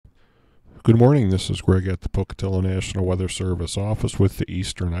Good morning, this is Greg at the Pocatello National Weather Service office with the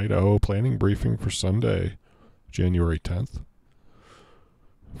Eastern Idaho planning briefing for Sunday, January 10th.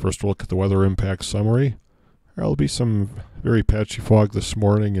 First, we'll look at the weather impact summary. There will be some very patchy fog this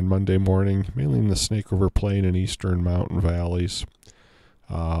morning and Monday morning, mainly in the Snake River Plain and eastern mountain valleys.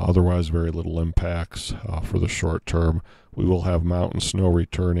 Otherwise, very little impacts for the short term. We will have mountain snow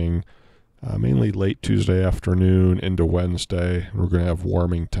returning mainly late Tuesday afternoon into Wednesday. We're going to have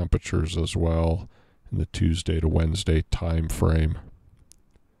warming temperatures as well in the Tuesday to Wednesday time frame.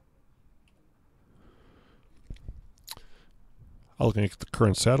 Looking at the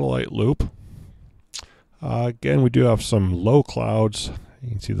current satellite loop. Again, we do have some low clouds. You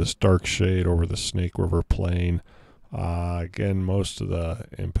can see this dark shade over the Snake River Plain. Again, most of the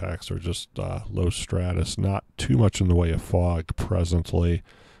impacts are just low stratus, not too much in the way of fog presently.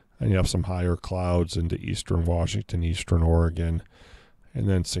 And you have some higher clouds into eastern Washington, eastern Oregon, and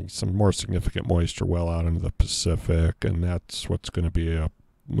then some more significant moisture well out into the Pacific, and that's what's going to be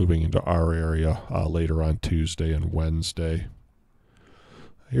moving into our area later on Tuesday and Wednesday.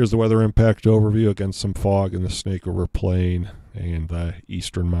 Here's the weather impact overview. Again, some fog in the Snake River Plain and the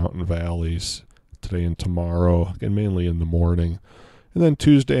eastern mountain valleys today and tomorrow, again mainly in the morning. And then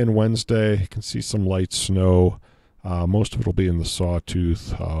Tuesday and Wednesday, you can see some light snow. Most of it will be in the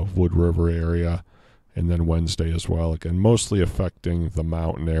Sawtooth, Wood River area, and then Wednesday as well. Again, mostly affecting the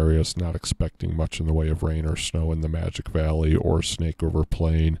mountain areas, not expecting much in the way of rain or snow in the Magic Valley or Snake River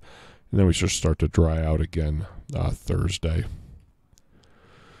Plain. And then we should start to dry out again Thursday.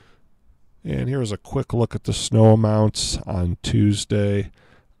 And here's a quick look at the snow amounts on Tuesday.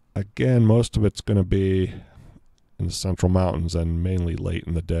 Again, most of it's going to be in the central mountains and mainly late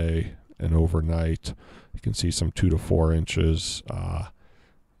in the day and overnight. You can see some 2 to 4 inches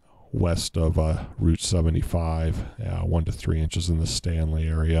west of Route 75, 1 to 3 inches in the Stanley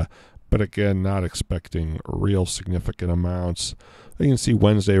area. But again, not expecting real significant amounts. You can see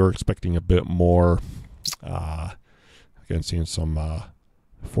Wednesday we're expecting a bit more. Again, seeing some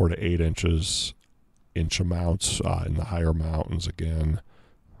 4 to 8 inch amounts in the higher mountains again,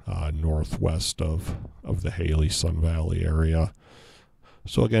 northwest of the Haley Sun Valley area.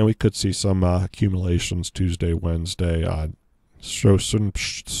 So again, we could see some accumulations Tuesday, Wednesday. Snow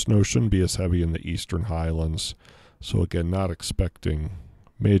shouldn't be as heavy in the eastern highlands. So again, not expecting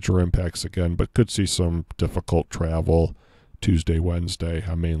major impacts again, but could see some difficult travel Tuesday, Wednesday,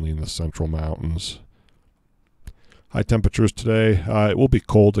 mainly in the central mountains. High temperatures today. It will be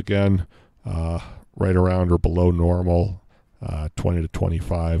cold again, right around or below normal, 20 to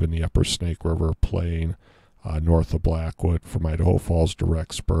 25 in the upper Snake River Plain. North of Blackwood from Idaho Falls to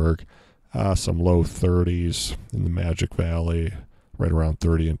Rexburg. Some low 30s in the Magic Valley, right around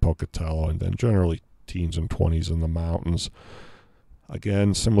 30 in Pocatello, and then generally teens and 20s in the mountains.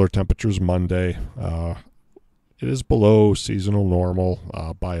 Again, similar temperatures Monday. It is below seasonal normal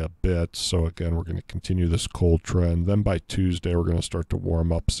by a bit, so again, we're going to continue this cold trend. Then by Tuesday, we're going to start to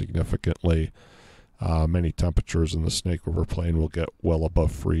warm up significantly. Many temperatures in the Snake River Plain will get well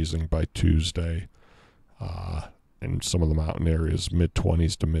above freezing by Tuesday. In some of the mountain areas,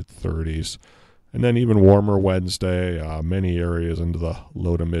 mid-20s to mid-30s. And then even warmer Wednesday, many areas into the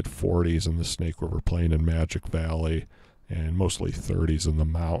low to mid-40s in the Snake River Plain and Magic Valley, and mostly 30s in the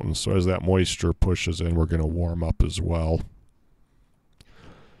mountains. So as that moisture pushes in, we're going to warm up as well.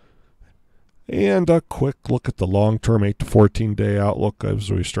 And a quick look at the long-term 8 to 14-day outlook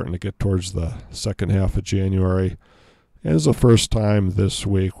as we're starting to get towards the second half of January. And this is the first time this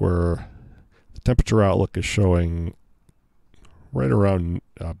week where temperature outlook is showing right around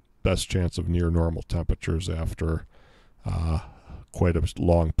best chance of near normal temperatures after quite a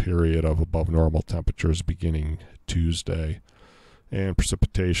long period of above normal temperatures beginning Tuesday. And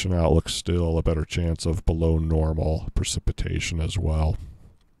precipitation outlook still a better chance of below normal precipitation as well.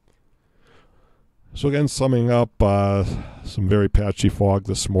 So again, summing up, some very patchy fog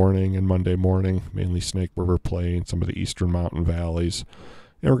this morning and Monday morning, mainly Snake River Plain, some of the eastern mountain valleys.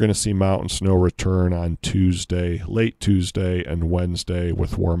 And we're going to see mountain snow return on Tuesday, late Tuesday and Wednesday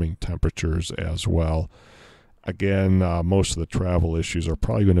with warming temperatures as well. Again, most of the travel issues are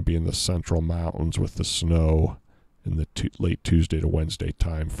probably going to be in the central mountains with the snow in the late Tuesday to Wednesday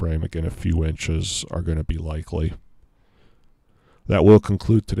time frame. Again, a few inches are going to be likely. That will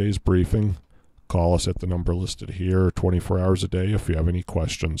conclude today's briefing. Call us at the number listed here 24 hours a day if you have any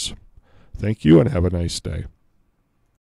questions. Thank you and have a nice day.